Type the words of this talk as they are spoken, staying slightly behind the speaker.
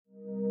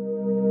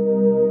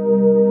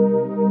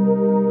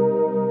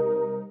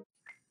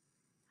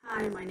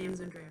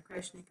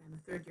Krajisnik. I'm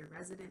a third-year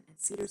resident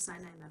at Cedars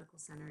Sinai Medical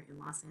Center in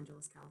Los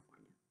Angeles,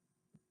 California.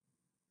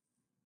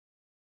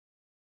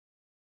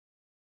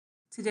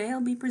 Today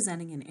I'll be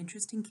presenting an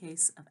interesting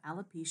case of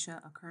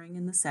alopecia occurring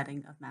in the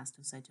setting of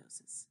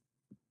mastocytosis.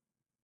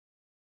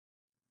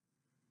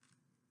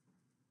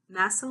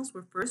 Mast cells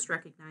were first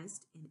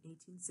recognized in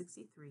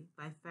 1863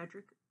 by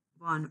Friedrich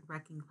von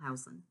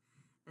Recklinghausen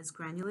as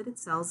granulated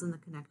cells in the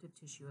connective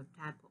tissue of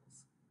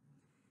tadpoles.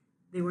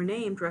 They were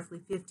named roughly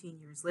 15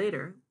 years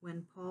later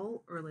when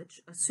Paul Ehrlich,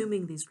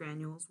 assuming these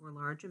granules were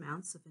large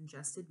amounts of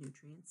ingested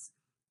nutrients,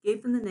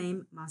 gave them the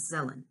name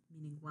Mastzellen,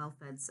 meaning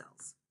well-fed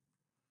cells.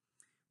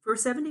 For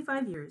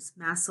 75 years,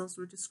 mast cells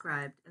were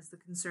described as the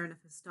concern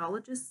of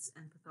histologists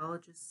and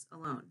pathologists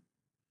alone,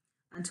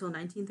 until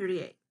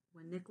 1938,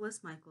 when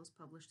Nicholas Michaels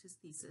published his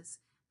thesis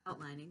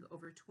outlining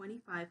over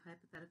 25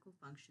 hypothetical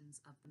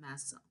functions of the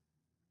mast cell.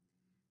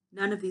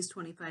 None of these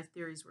 25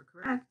 theories were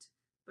correct,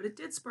 but it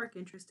did spark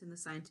interest in the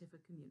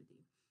scientific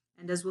community,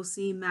 and as we'll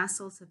see, mast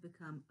cells have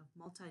become of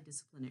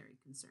multidisciplinary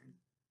concern.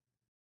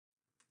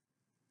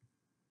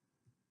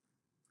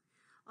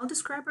 I'll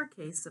describe our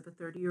case of a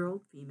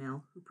 30-year-old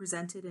female who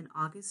presented in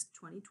August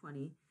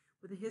 2020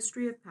 with a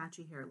history of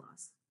patchy hair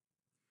loss.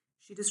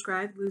 She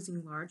described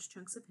losing large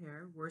chunks of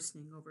hair,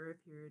 worsening over a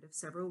period of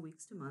several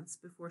weeks to months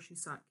before she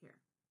sought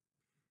care.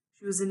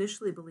 She was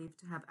initially believed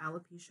to have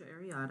alopecia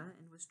areata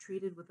and was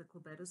treated with a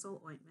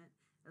clobetasol ointment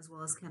as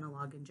well as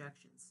Kenalog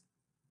injections.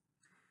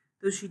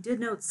 Though she did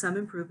note some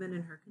improvement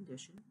in her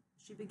condition,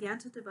 she began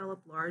to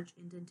develop large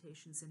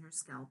indentations in her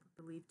scalp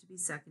believed to be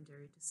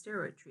secondary to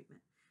steroid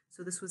treatment,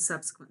 so this was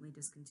subsequently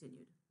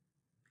discontinued.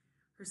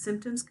 Her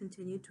symptoms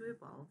continued to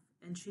evolve,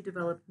 and she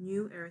developed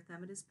new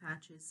erythematous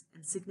patches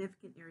and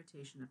significant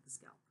irritation of the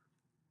scalp.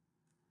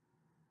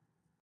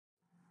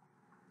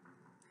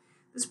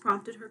 This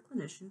prompted her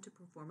clinician to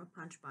perform a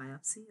punch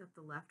biopsy of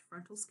the left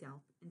frontal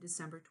scalp in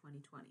December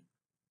 2020.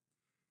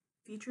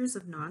 Features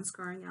of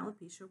non-scarring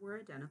alopecia were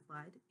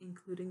identified,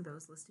 including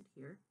those listed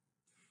here,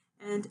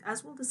 and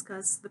as we'll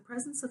discuss, the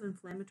presence of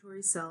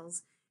inflammatory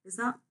cells is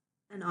not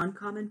an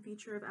uncommon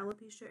feature of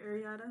alopecia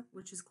areata,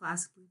 which is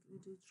classically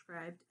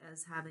described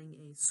as having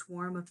a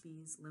swarm of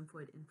bees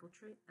lymphoid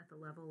infiltrate at the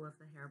level of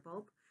the hair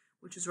bulb,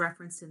 which is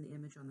referenced in the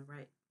image on the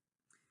right.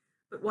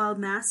 But while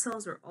mast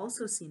cells are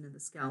also seen in the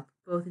scalp,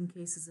 both in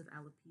cases of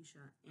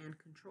alopecia and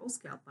control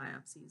scalp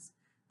biopsies,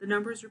 the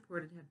numbers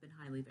reported have been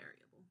highly variable.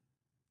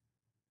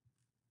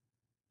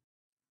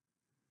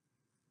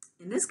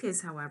 In this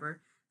case, however,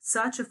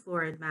 such a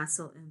florid mast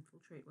cell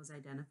infiltrate was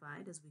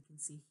identified, as we can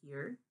see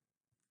here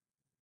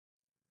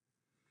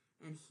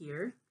and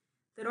here,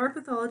 that our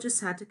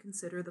pathologists had to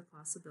consider the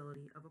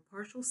possibility of a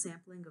partial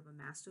sampling of a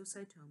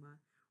mastocytoma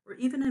or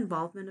even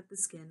involvement of the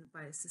skin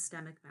by a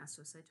systemic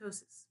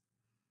mastocytosis.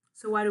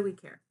 So why do we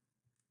care?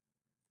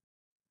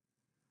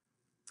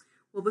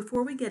 Well,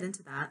 before we get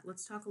into that,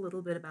 let's talk a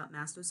little bit about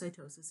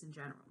mastocytosis in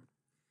general.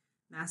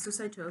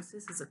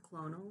 Mastocytosis is a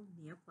clonal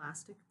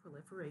neoplastic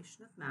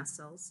proliferation of mast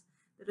cells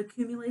that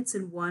accumulates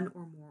in one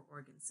or more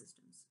organ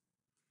systems.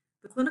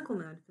 The clinical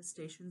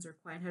manifestations are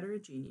quite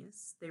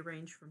heterogeneous. They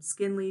range from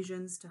skin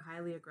lesions to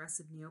highly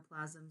aggressive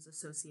neoplasms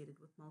associated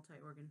with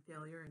multi-organ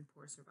failure and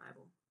poor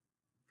survival.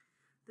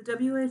 The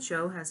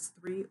WHO has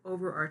three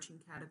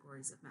overarching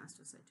categories of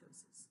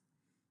mastocytosis: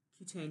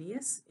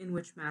 cutaneous, in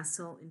which mast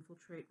cell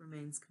infiltrate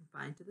remains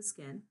confined to the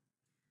skin;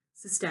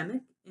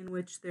 systemic, in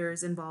which there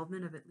is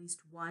involvement of at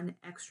least one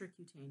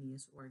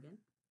extracutaneous organ,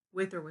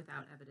 with or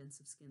without evidence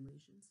of skin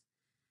lesions;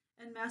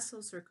 and mast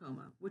cell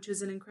sarcoma, which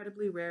is an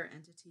incredibly rare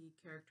entity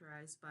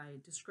characterized by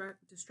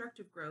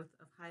destructive growth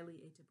of highly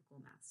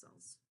atypical mast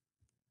cells.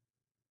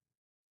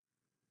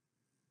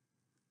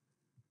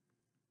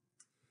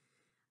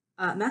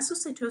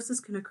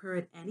 Mastocytosis can occur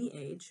at any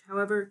age.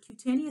 However,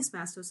 cutaneous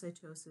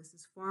mastocytosis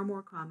is far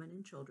more common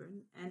in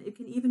children, and it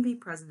can even be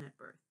present at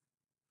birth.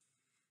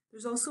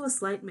 There's also a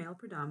slight male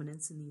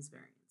predominance in these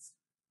variants.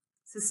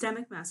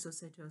 Systemic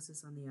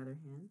mastocytosis, on the other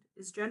hand,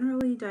 is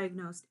generally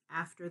diagnosed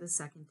after the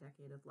second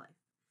decade of life,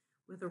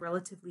 with a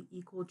relatively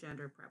equal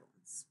gender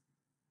prevalence.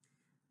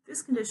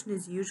 This condition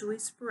is usually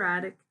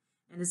sporadic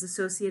and is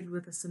associated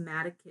with a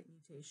somatic KIT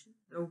mutation,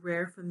 though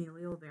rare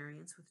familial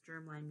variants with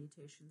germline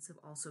mutations have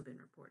also been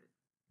reported.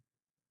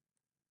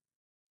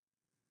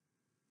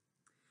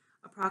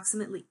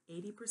 Approximately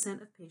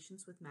 80% of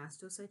patients with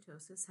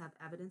mastocytosis have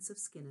evidence of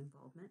skin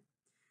involvement,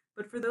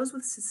 but for those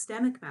with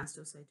systemic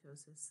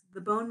mastocytosis, the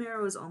bone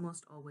marrow is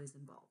almost always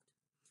involved.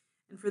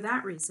 And for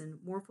that reason,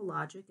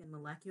 morphologic and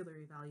molecular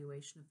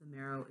evaluation of the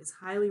marrow is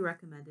highly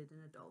recommended in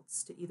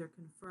adults to either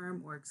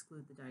confirm or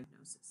exclude the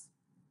diagnosis.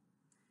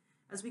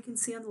 As we can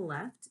see on the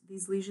left,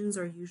 these lesions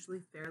are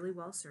usually fairly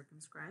well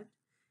circumscribed.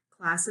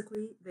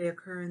 Classically, they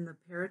occur in the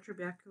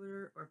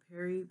paratrabecular or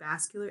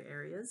perivascular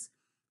areas,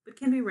 but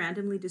can be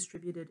randomly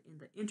distributed in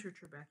the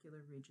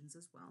intertrabecular regions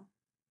as well.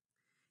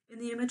 In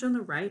the image on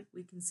the right,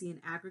 we can see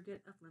an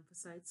aggregate of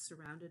lymphocytes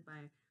surrounded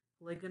by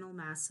polygonal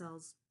mast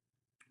cells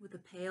with a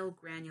pale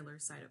granular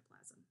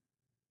cytoplasm.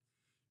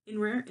 In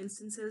rare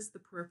instances, the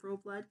peripheral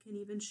blood can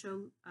even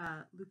show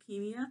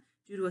leukemia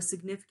due to a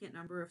significant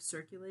number of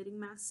circulating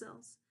mast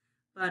cells,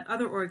 but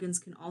other organs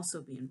can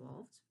also be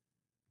involved.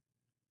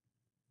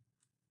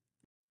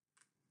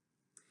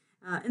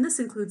 And this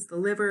includes the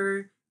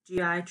liver,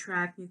 GI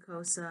tract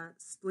mucosa,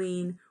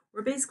 spleen,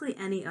 or basically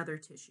any other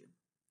tissue.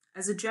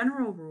 As a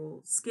general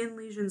rule, skin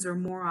lesions are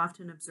more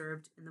often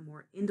observed in the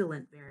more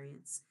indolent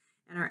variants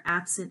and are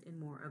absent in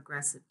more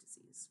aggressive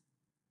disease.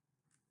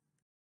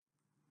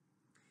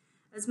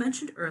 As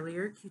mentioned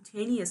earlier,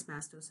 cutaneous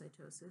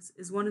mastocytosis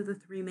is one of the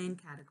three main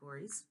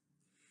categories.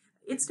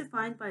 It's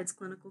defined by its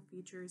clinical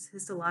features,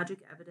 histologic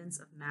evidence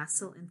of mast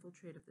cell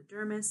infiltrate of the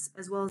dermis,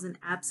 as well as an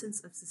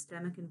absence of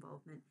systemic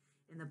involvement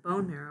in the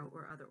bone marrow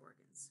or other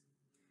organs.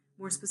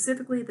 More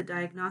specifically, the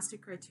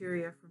diagnostic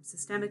criteria from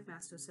systemic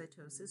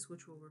mastocytosis,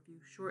 which we'll review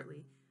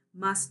shortly,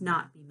 must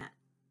not be met.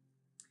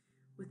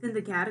 Within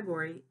the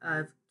category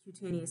of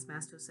cutaneous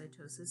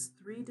mastocytosis,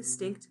 three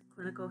distinct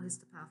clinical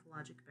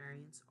histopathologic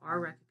variants are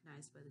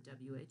recognized by the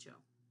WHO.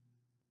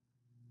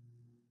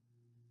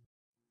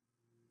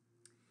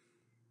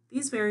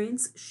 These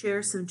variants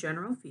share some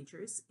general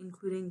features,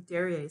 including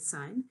Darier's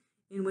sign,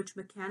 in which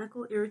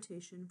mechanical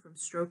irritation from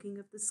stroking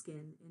of the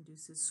skin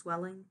induces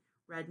swelling,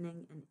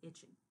 reddening, and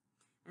itching.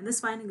 And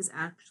this finding is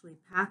actually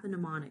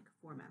pathognomonic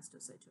for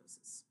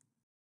mastocytosis.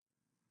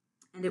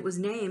 And it was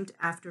named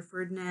after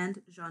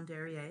Ferdinand Jean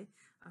Darier,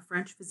 a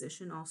French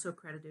physician also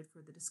credited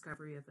for the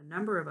discovery of a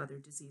number of other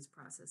disease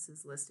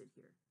processes listed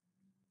here.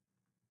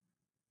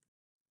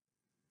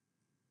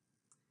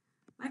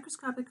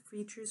 Microscopic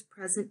features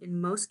present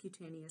in most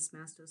cutaneous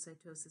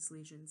mastocytosis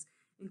lesions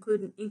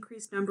include an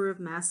increased number of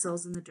mast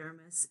cells in the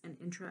dermis and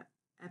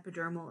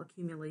intraepidermal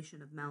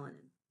accumulation of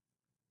melanin.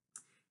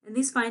 And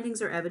these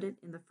findings are evident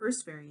in the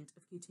first variant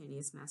of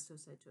cutaneous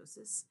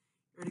mastocytosis,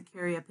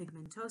 Urticaria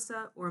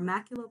pigmentosa, or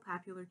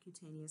maculopapular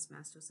cutaneous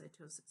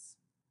mastocytosis.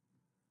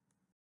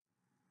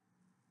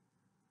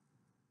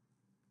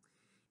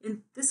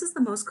 This is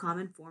the most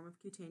common form of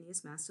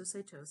cutaneous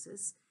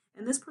mastocytosis,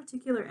 and this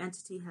particular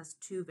entity has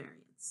two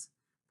variants: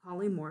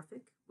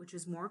 polymorphic, which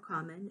is more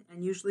common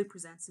and usually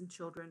presents in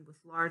children with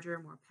larger,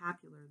 more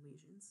papular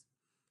lesions,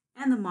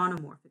 and the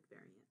monomorphic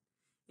variant,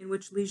 in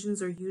which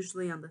lesions are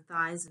usually on the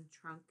thighs and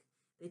trunk.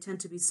 They tend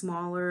to be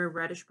smaller,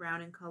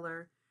 reddish-brown in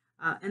color,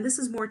 and this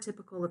is more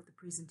typical of the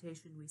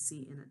presentation we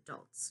see in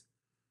adults.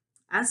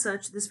 As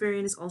such, this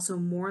variant is also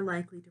more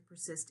likely to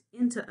persist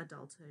into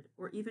adulthood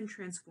or even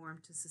transform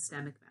to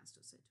systemic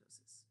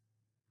mastocytosis.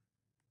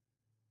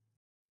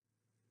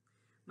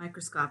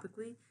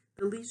 Microscopically,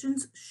 the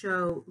lesions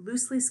show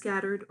loosely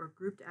scattered or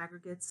grouped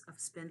aggregates of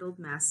spindled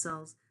mast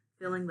cells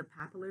filling the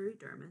papillary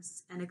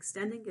dermis and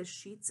extending as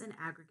sheets and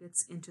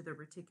aggregates into the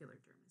reticular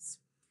dermis,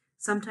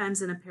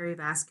 sometimes in a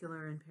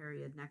perivascular and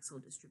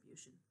periadnexal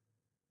distribution.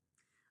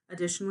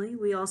 Additionally,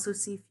 we also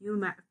see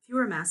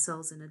fewer mast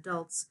cells in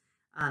adults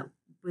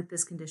with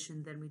this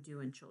condition than we do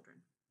in children.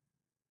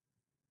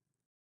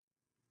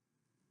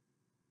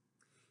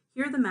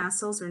 Here the mast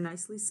cells are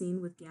nicely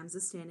seen with gamma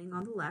staining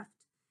on the left,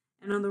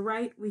 and on the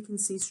right we can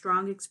see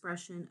strong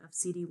expression of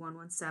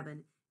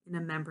CD117 in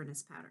a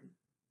membranous pattern.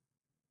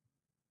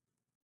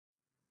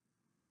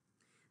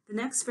 The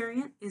next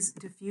variant is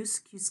diffuse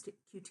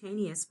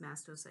cutaneous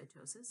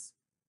mastocytosis.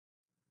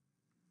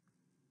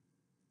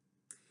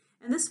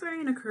 And this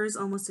variant occurs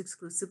almost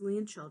exclusively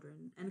in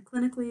children, and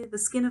clinically, the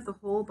skin of the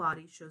whole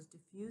body shows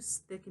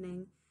diffuse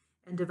thickening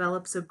and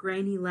develops a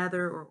grainy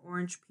leather or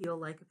orange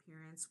peel-like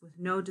appearance with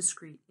no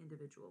discrete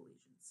individual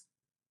lesions.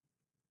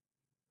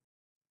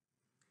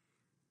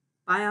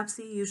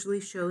 Biopsy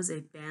usually shows a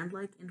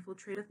band-like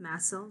infiltrate of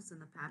mast cells in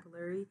the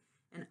papillary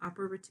and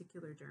upper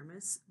reticular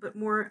dermis, but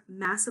more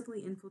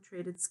massively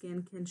infiltrated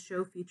skin can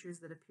show features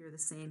that appear the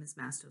same as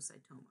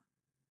mastocytoma,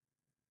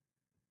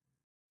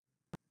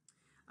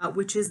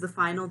 which is the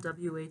final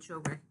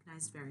WHO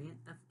recognized variant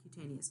of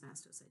cutaneous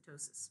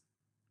mastocytosis.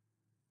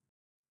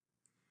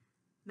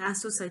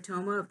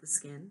 Mastocytoma of the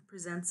skin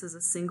presents as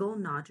a single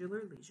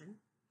nodular lesion.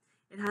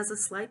 It has a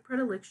slight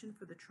predilection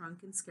for the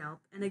trunk and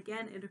scalp, and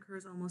again, it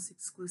occurs almost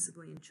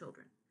exclusively in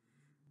children.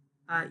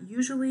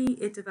 Usually,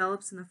 it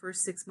develops in the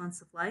first 6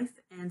 months of life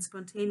and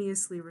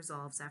spontaneously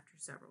resolves after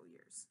several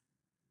years.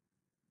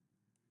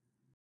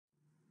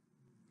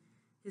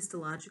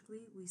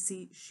 Histologically, we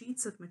see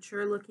sheets of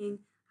mature-looking,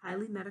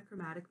 highly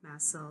metachromatic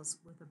mast cells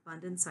with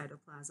abundant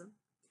cytoplasm,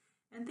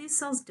 and these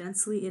cells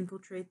densely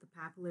infiltrate the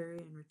papillary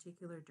and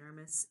reticular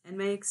dermis and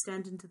may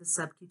extend into the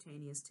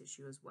subcutaneous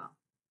tissue as well.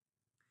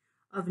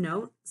 Of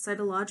note,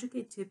 cytologic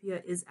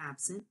atypia is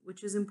absent,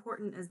 which is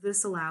important as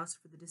this allows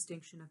for the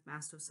distinction of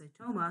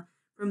mastocytoma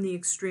from the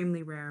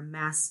extremely rare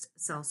mast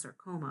cell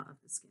sarcoma of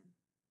the skin.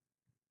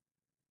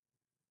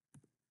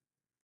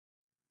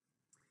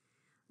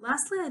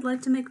 Lastly, I'd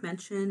like to make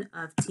mention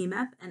of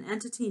TMEP, an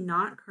entity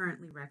not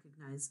currently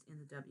recognized in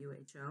the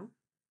WHO.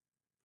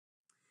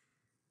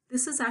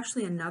 This is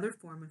actually another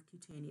form of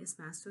cutaneous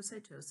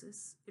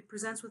mastocytosis. It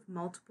presents with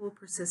multiple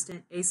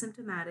persistent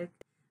asymptomatic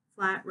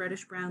flat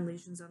reddish-brown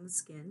lesions on the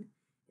skin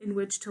in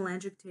which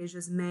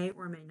telangiectasias may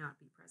or may not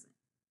be present.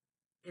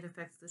 It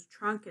affects the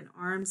trunk and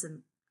arms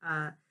and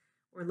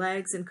or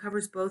legs and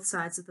covers both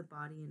sides of the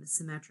body in a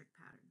symmetric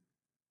pattern.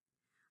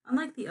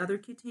 Unlike the other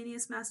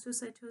cutaneous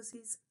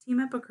mastocytoses,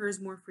 TMEP occurs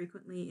more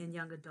frequently in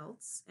young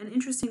adults, and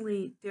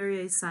interestingly,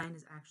 Darier's sign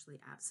is actually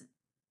absent.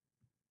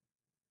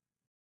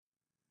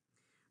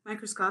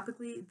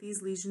 Microscopically,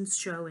 these lesions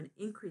show an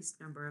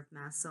increased number of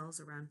mast cells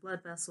around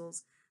blood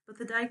vessels, but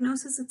the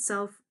diagnosis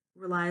itself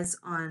relies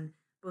on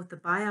both the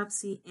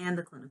biopsy and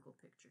the clinical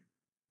picture.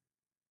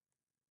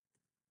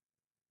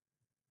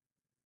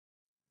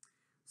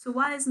 So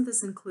why isn't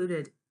this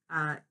included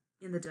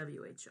in the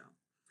WHO?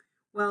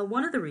 Well,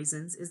 one of the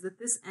reasons is that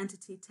this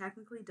entity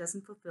technically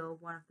doesn't fulfill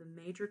one of the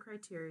major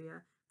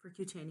criteria for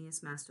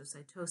cutaneous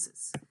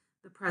mastocytosis,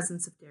 the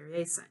presence of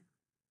Darier's sign.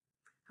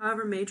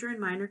 However, major and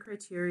minor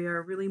criteria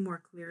are really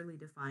more clearly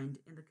defined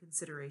in the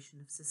consideration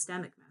of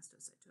systemic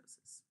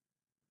mastocytosis.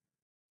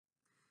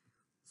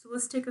 So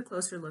let's take a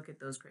closer look at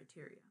those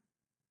criteria.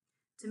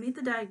 To meet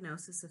the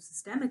diagnosis of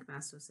systemic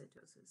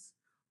mastocytosis,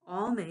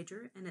 all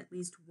major and at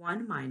least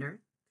one minor,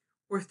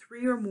 or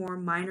 3 or more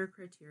minor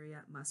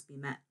criteria must be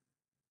met.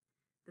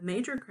 The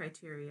major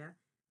criteria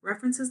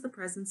references the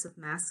presence of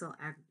mast cell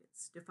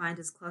aggregates, defined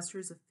as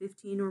clusters of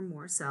 15 or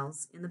more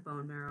cells in the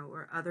bone marrow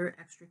or other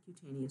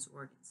extracutaneous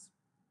organs.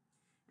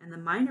 And the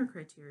minor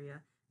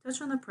criteria touch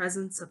on the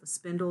presence of a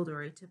spindled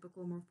or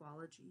atypical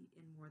morphology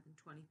in more than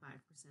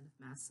 25% of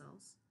mast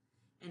cells,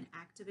 an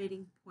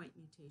activating point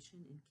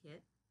mutation in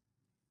KIT,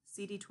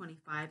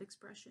 CD25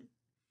 expression,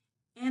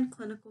 and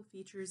clinical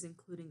features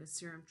including a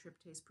serum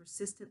tryptase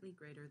persistently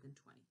greater than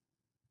 20.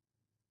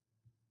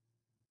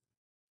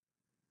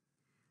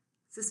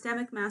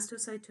 Systemic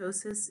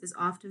mastocytosis is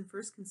often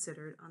first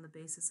considered on the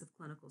basis of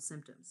clinical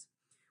symptoms,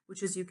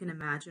 which, as you can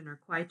imagine, are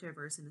quite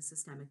diverse in a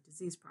systemic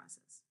disease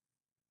process.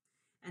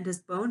 And as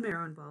bone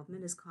marrow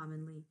involvement is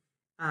common,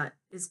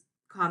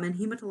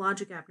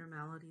 hematologic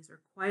abnormalities are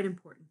quite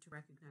important to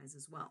recognize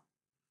as well.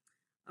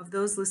 Of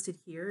those listed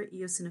here,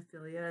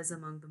 eosinophilia is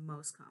among the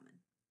most common.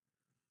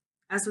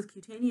 As with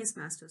cutaneous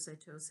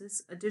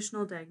mastocytosis,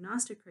 additional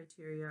diagnostic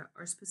criteria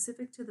are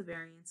specific to the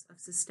variants of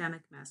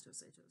systemic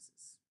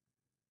mastocytosis.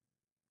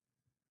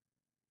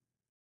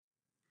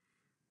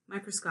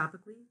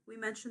 Microscopically, we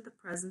mentioned the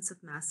presence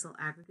of mast cell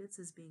aggregates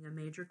as being a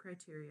major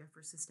criteria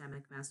for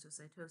systemic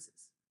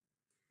mastocytosis.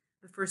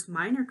 The first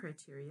minor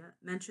criteria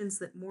mentions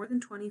that more than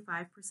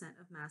 25%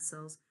 of mast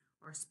cells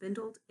are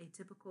spindled,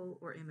 atypical,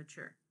 or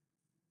immature.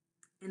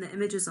 In the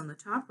images on the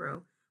top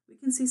row, we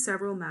can see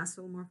several mast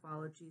cell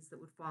morphologies that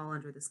would fall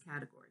under this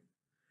category.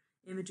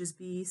 Images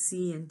B,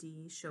 C, and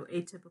D show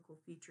atypical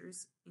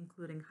features,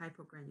 including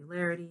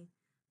hypogranularity,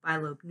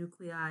 bilobe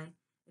nuclei,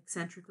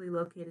 eccentrically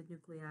located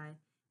nuclei,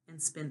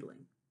 and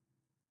spindling.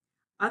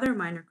 Other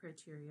minor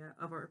criteria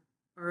are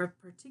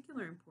of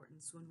particular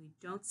importance when we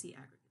don't see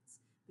aggregates,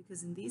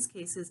 because in these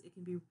cases it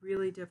can be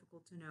really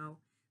difficult to know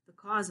the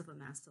cause of a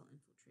mast cell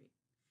infiltrate.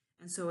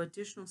 And so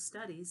additional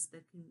studies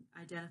that can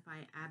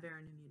identify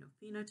aberrant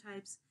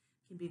immunophenotypes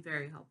can be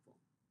very helpful.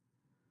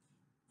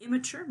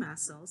 Immature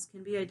mast cells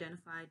can be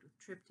identified with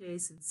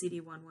tryptase and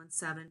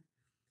CD117,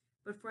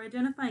 but for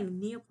identifying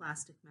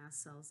neoplastic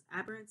mast cells,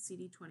 aberrant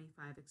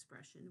CD25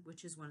 expression,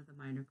 which is one of the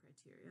minor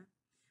criteria,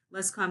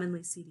 less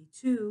commonly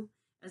CD2,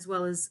 as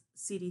well as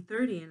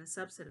CD30 in a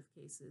subset of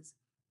cases,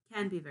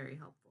 can be very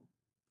helpful.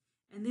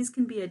 And these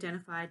can be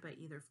identified by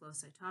either flow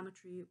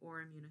cytometry or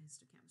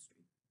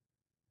immunohistochemistry.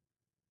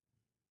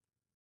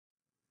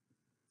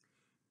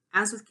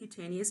 As with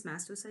cutaneous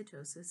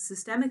mastocytosis,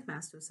 systemic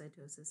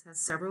mastocytosis has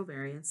several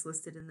variants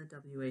listed in the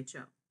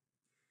WHO.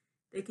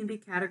 They can be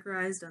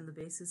categorized on the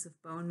basis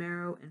of bone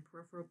marrow and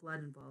peripheral blood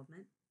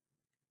involvement,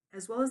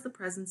 as well as the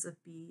presence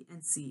of B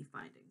and C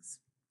findings.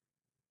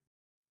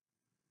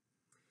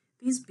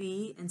 These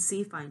B and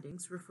C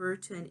findings refer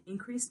to an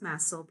increased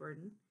mast cell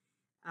burden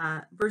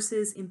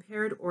versus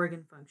impaired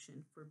organ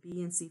function for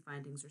B and C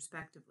findings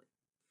respectively.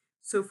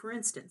 So for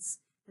instance,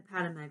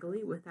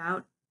 hepatomegaly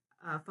without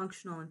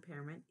functional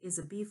impairment is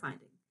a B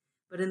finding,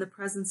 but in the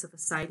presence of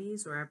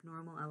ascites or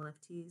abnormal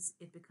LFTs,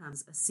 it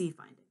becomes a C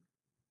finding.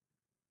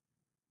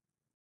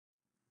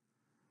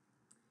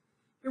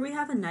 Here we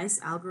have a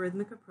nice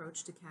algorithmic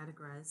approach to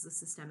categorize the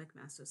systemic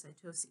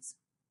mastocytoses.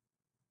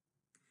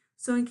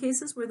 So in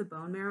cases where the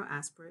bone marrow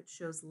aspirate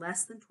shows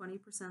less than 20%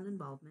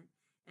 involvement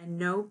and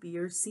no B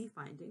or C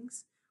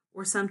findings,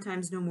 or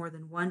sometimes no more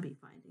than one B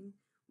finding,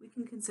 we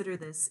can consider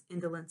this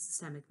indolent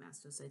systemic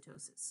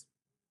mastocytosis.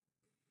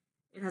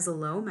 It has a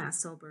low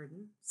mast cell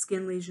burden,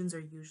 skin lesions are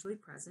usually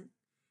present,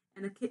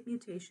 and a KIT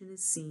mutation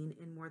is seen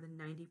in more than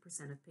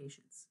 90% of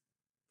patients.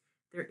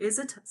 There is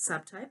a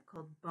subtype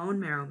called bone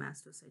marrow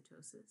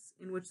mastocytosis,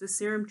 in which the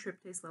serum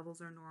tryptase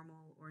levels are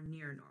normal or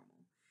near normal.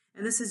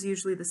 And this is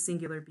usually the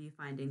singular B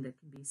finding that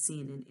can be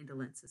seen in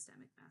indolent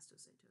systemic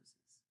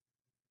mastocytosis.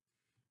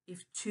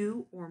 If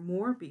 2 or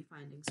more B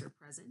findings are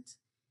present,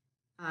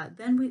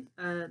 then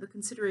the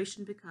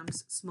consideration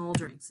becomes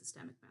smoldering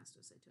systemic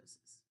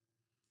mastocytosis.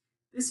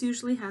 This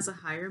usually has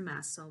a higher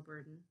mast cell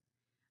burden,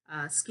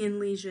 skin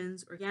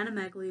lesions,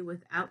 organomegaly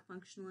without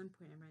functional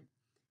impairment,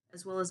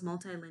 as well as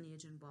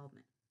multilineage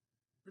involvement.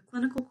 The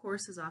clinical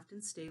course is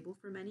often stable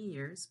for many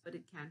years, but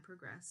it can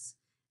progress.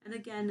 And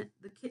again,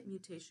 the KIT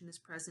mutation is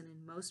present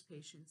in most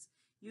patients,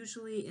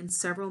 usually in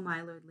several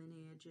myeloid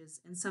lineages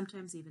and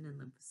sometimes even in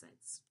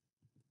lymphocytes.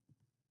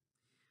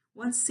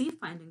 Once C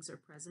findings are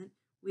present,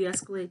 we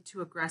escalate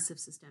to aggressive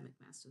systemic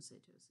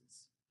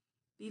mastocytosis.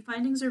 B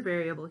findings are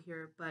variable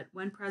here, but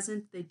when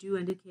present, they do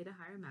indicate a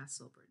higher mast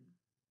cell burden.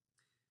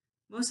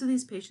 Most of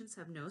these patients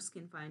have no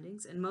skin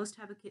findings, and most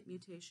have a KIT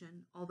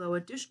mutation, although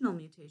additional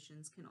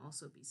mutations can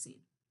also be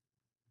seen.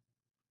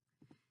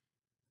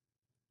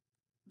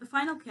 The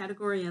final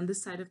category on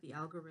this side of the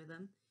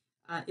algorithm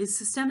is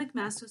systemic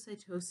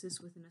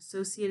mastocytosis with an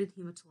associated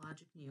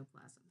hematologic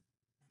neoplasm.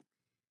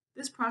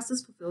 This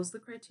process fulfills the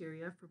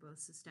criteria for both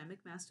systemic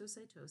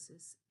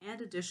mastocytosis and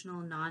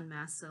additional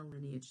non-mast cell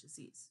lineage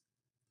disease.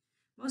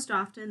 Most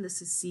often,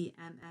 this is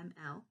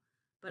CMML,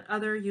 but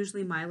other,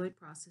 usually myeloid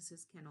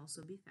processes can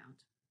also be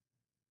found.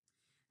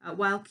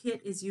 While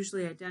KIT is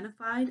usually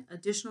identified,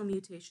 additional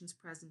mutations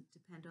present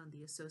depend on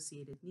the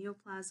associated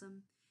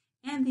neoplasm,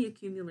 and the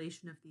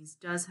accumulation of these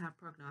does have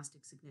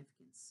prognostic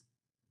significance.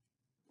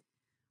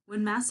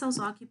 When mast cells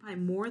occupy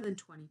more than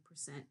 20%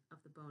 of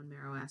the bone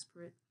marrow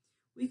aspirate,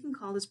 we can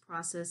call this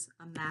process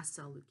a mast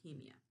cell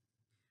leukemia.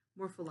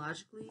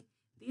 Morphologically,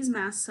 these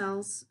mast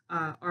cells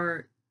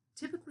are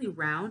typically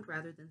round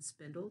rather than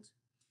spindled.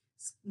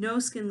 No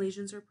skin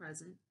lesions are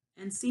present,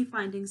 and C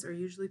findings are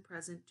usually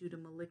present due to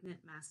malignant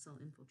mast cell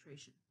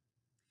infiltration.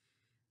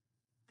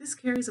 This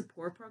carries a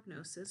poor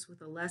prognosis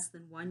with a less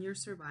than 1 year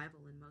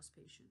survival in most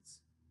patients.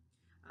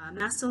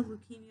 Mast cell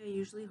leukemia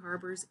usually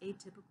harbors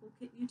atypical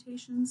KIT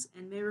mutations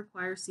and may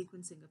require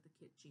sequencing of the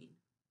KIT gene.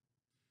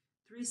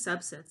 3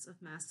 subsets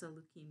of mast cell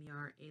leukemia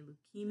are a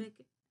leukemic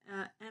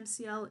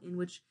MCL, in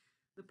which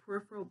the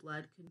peripheral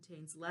blood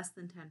contains less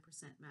than 10%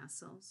 mast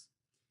cells,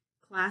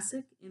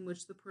 classic, in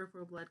which the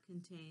peripheral blood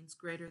contains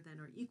greater than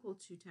or equal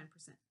to 10%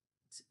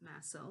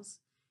 mast cells,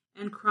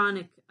 and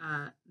chronic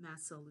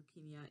mast cell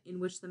leukemia, in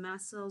which the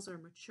mast cells are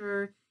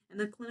mature and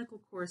the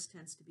clinical course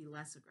tends to be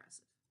less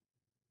aggressive.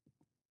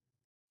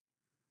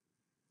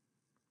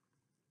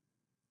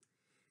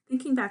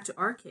 Thinking back to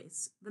our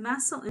case, the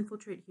mast cell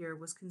infiltrate here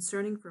was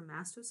concerning for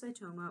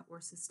mastocytoma or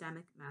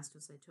systemic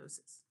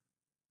mastocytosis.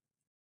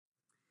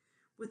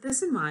 With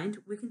this in mind,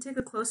 we can take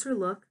a closer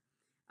look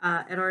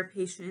at our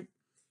patient,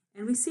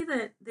 and we see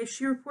that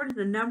she reported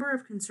a number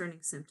of concerning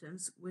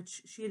symptoms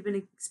which she had been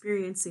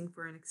experiencing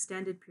for an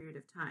extended period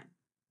of time.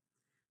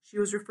 She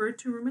was referred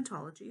to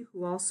rheumatology,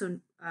 who also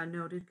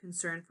noted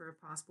concern for a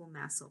possible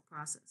mast cell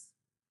process.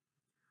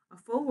 A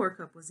full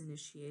workup was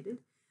initiated,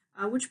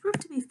 which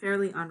proved to be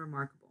fairly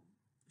unremarkable.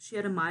 She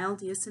had a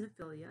mild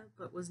eosinophilia,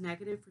 but was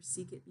negative for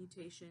c-KIT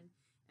mutation,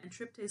 and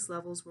tryptase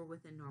levels were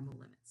within normal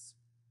limits.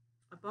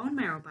 A bone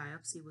marrow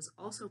biopsy was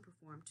also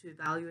performed to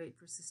evaluate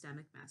for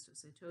systemic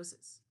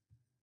mastocytosis.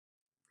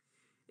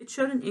 It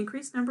showed an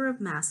increased number of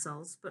mast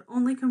cells, but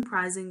only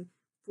comprising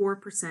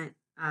 4%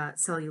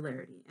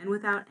 cellularity, and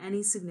without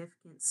any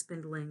significant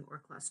spindling or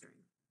clustering.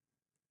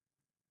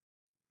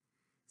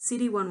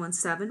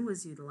 CD117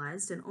 was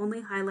utilized and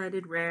only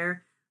highlighted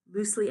rare,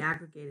 loosely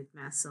aggregated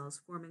mast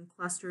cells forming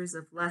clusters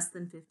of less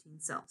than 15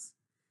 cells,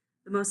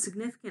 the most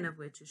significant of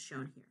which is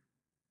shown here.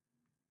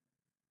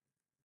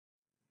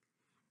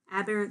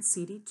 Aberrant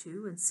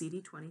CD2 and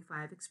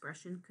CD25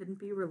 expression couldn't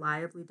be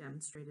reliably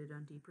demonstrated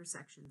on deeper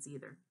sections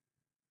either.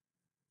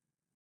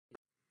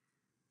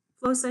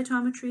 Flow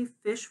cytometry,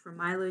 FISH for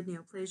myeloid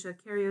neoplasia,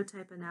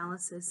 karyotype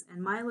analysis,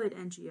 and myeloid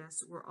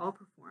NGS were all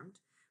performed,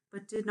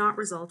 but did not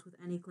result with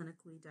any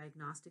clinically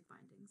diagnostic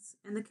findings,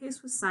 and the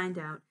case was signed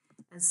out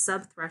as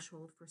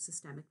subthreshold for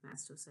systemic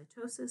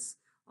mastocytosis,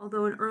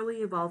 although an early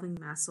evolving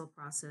mast cell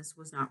process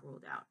was not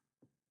ruled out.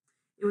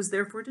 It was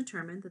therefore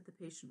determined that the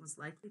patient was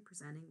likely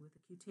presenting with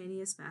a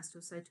cutaneous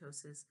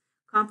mastocytosis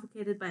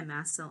complicated by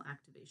mast cell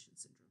activation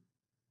syndrome.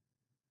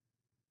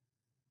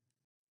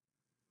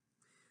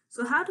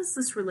 So how does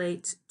this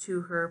relate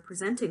to her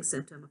presenting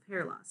symptom of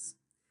hair loss?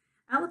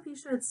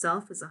 Alopecia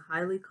itself is a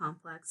highly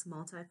complex,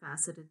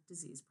 multifaceted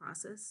disease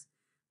process,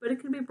 but it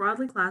can be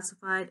broadly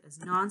classified as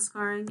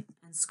non-scarring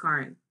and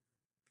scarring.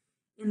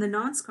 In the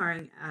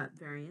non-scarring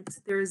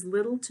variant, there is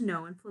little to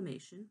no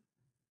inflammation,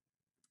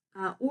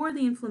 or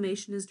the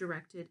inflammation is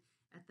directed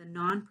at the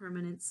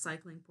non-permanent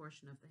cycling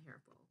portion of the hair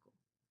follicle.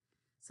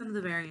 Some of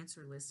the variants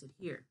are listed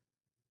here.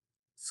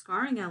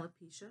 Scarring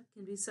alopecia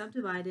can be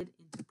subdivided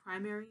into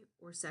primary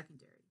or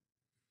secondary.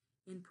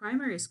 In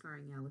primary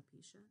scarring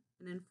alopecia,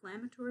 an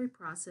inflammatory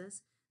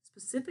process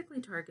specifically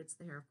targets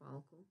the hair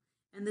follicle,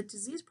 and the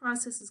disease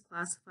process is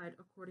classified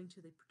according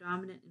to the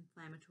predominant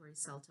inflammatory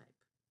cell type.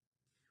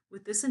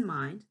 With this in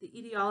mind, the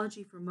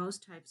etiology for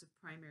most types of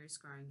primary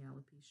scarring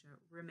alopecia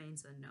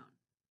remains unknown.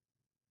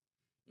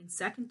 In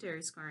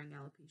secondary scarring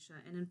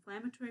alopecia, an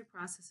inflammatory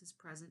process is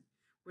present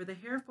where the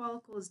hair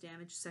follicle is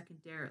damaged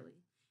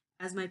secondarily,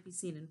 as might be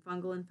seen in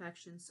fungal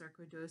infections,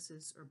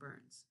 sarcoidosis, or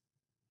burns.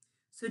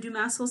 So do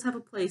mast cells have a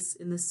place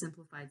in this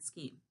simplified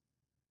scheme?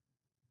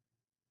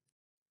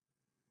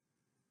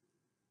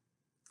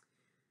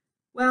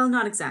 Well,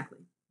 not exactly.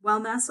 While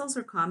mast cells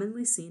are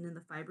commonly seen in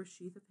the fibrous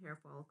sheath of hair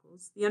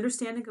follicles, the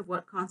understanding of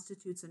what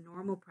constitutes a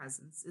normal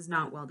presence is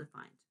not well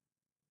defined.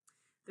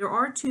 There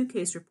are 2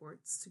 case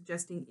reports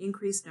suggesting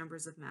increased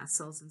numbers of mast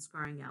cells in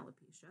scarring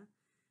alopecia,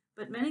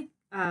 but many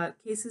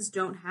cases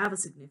don't have a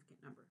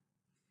significant number.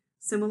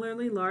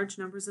 Similarly, large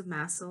numbers of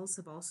mast cells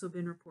have also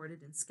been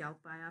reported in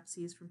scalp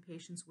biopsies from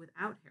patients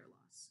without hair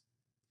loss.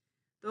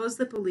 Those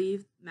that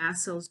believe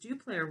mast cells do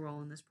play a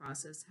role in this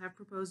process have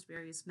proposed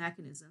various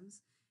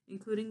mechanisms,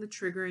 including the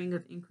triggering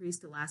of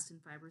increased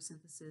elastin fiber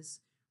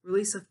synthesis,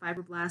 release of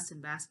fibroblasts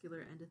and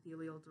vascular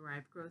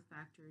endothelial-derived growth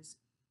factors,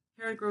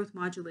 hair growth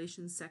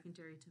modulation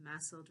secondary to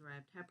mast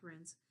cell-derived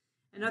heparins,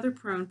 and other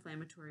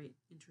pro-inflammatory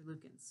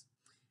interleukins,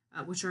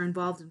 which are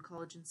involved in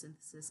collagen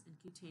synthesis and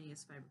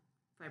cutaneous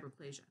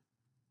fibroplasia.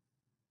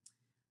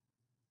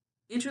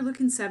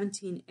 Interleukin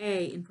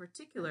 17A in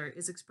particular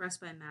is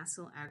expressed by mast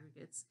cell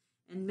aggregates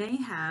and may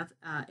have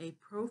a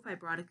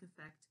pro-fibrotic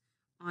effect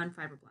on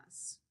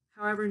fibroblasts.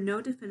 However,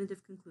 no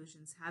definitive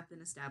conclusions have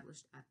been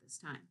established at this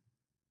time.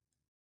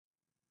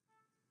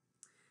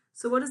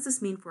 So what does this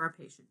mean for our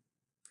patient?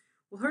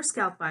 Well, her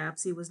scalp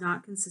biopsy was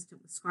not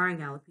consistent with scarring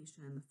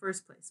alopecia in the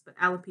first place, but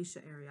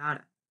alopecia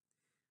areata.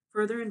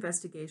 Further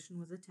investigation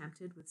was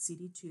attempted with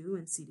CD2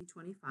 and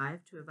CD25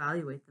 to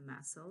evaluate the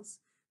mast cells,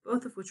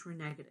 both of which were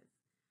negative.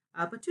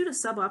 But due to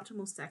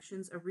suboptimal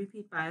sections, a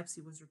repeat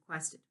biopsy was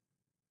requested.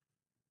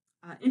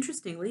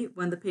 Interestingly,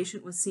 when the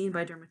patient was seen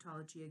by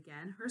dermatology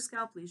again, her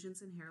scalp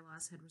lesions and hair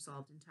loss had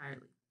resolved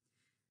entirely.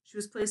 She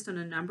was placed on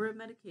a number of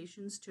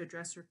medications to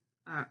address her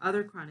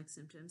other chronic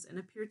symptoms and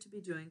appeared to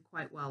be doing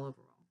quite well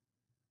overall.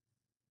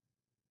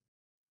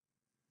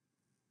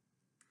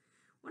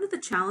 One of the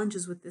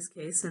challenges with this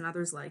case, and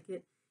others like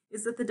it,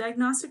 is that the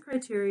diagnostic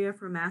criteria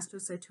for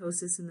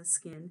mastocytosis in the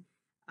skin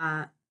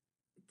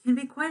can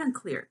be quite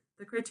unclear.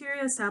 The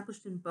criteria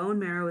established in bone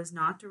marrow is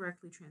not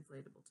directly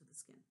translatable to the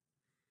skin.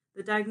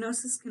 The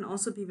diagnosis can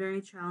also be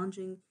very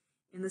challenging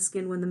in the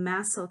skin when the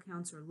mast cell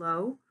counts are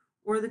low,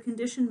 or the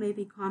condition may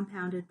be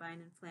compounded by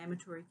an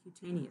inflammatory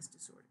cutaneous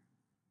disorder.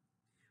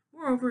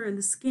 Moreover, in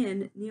the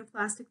skin,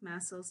 neoplastic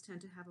mast cells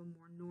tend to have a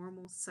more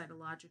normal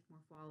cytologic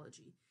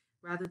morphology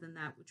rather than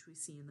that which we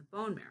see in the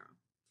bone marrow.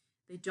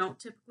 They don't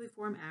typically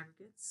form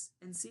aggregates,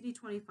 and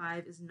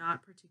CD25 is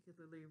not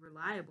particularly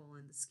reliable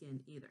in the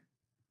skin either.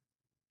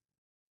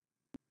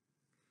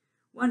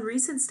 One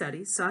recent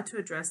study sought to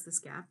address this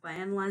gap by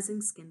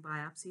analyzing skin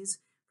biopsies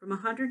from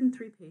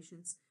 103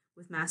 patients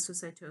with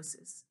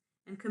mastocytosis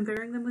and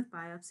comparing them with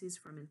biopsies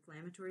from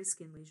inflammatory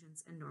skin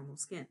lesions and normal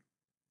skin.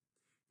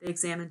 They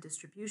examined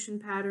distribution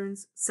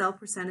patterns, cell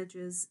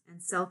percentages,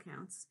 and cell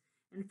counts,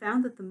 and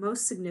found that the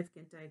most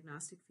significant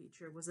diagnostic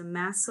feature was a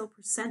mast cell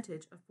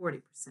percentage of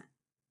 40%.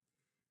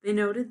 They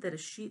noted that a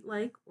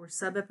sheet-like or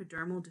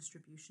subepidermal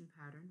distribution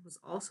pattern was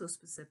also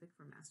specific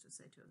for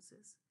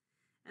mastocytosis,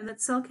 and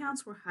that cell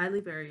counts were highly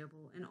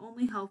variable and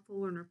only helpful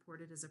when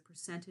reported as a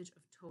percentage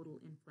of total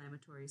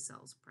inflammatory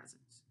cells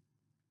present.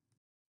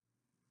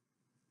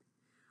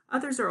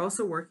 Others are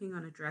also working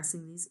on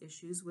addressing these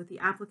issues with the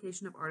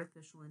application of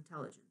artificial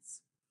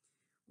intelligence.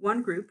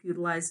 One group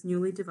utilized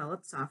newly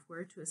developed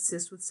software to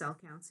assist with cell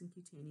counts in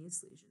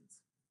cutaneous lesions.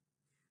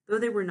 Though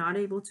they were not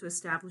able to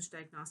establish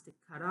diagnostic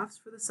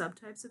cutoffs for the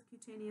subtypes of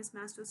cutaneous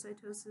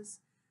mastocytosis,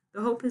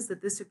 the hope is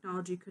that this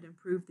technology could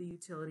improve the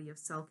utility of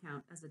cell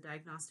count as a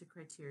diagnostic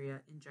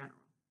criteria in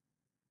general.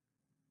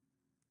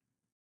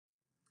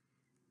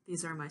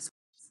 These are my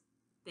sources.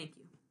 Thank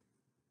you.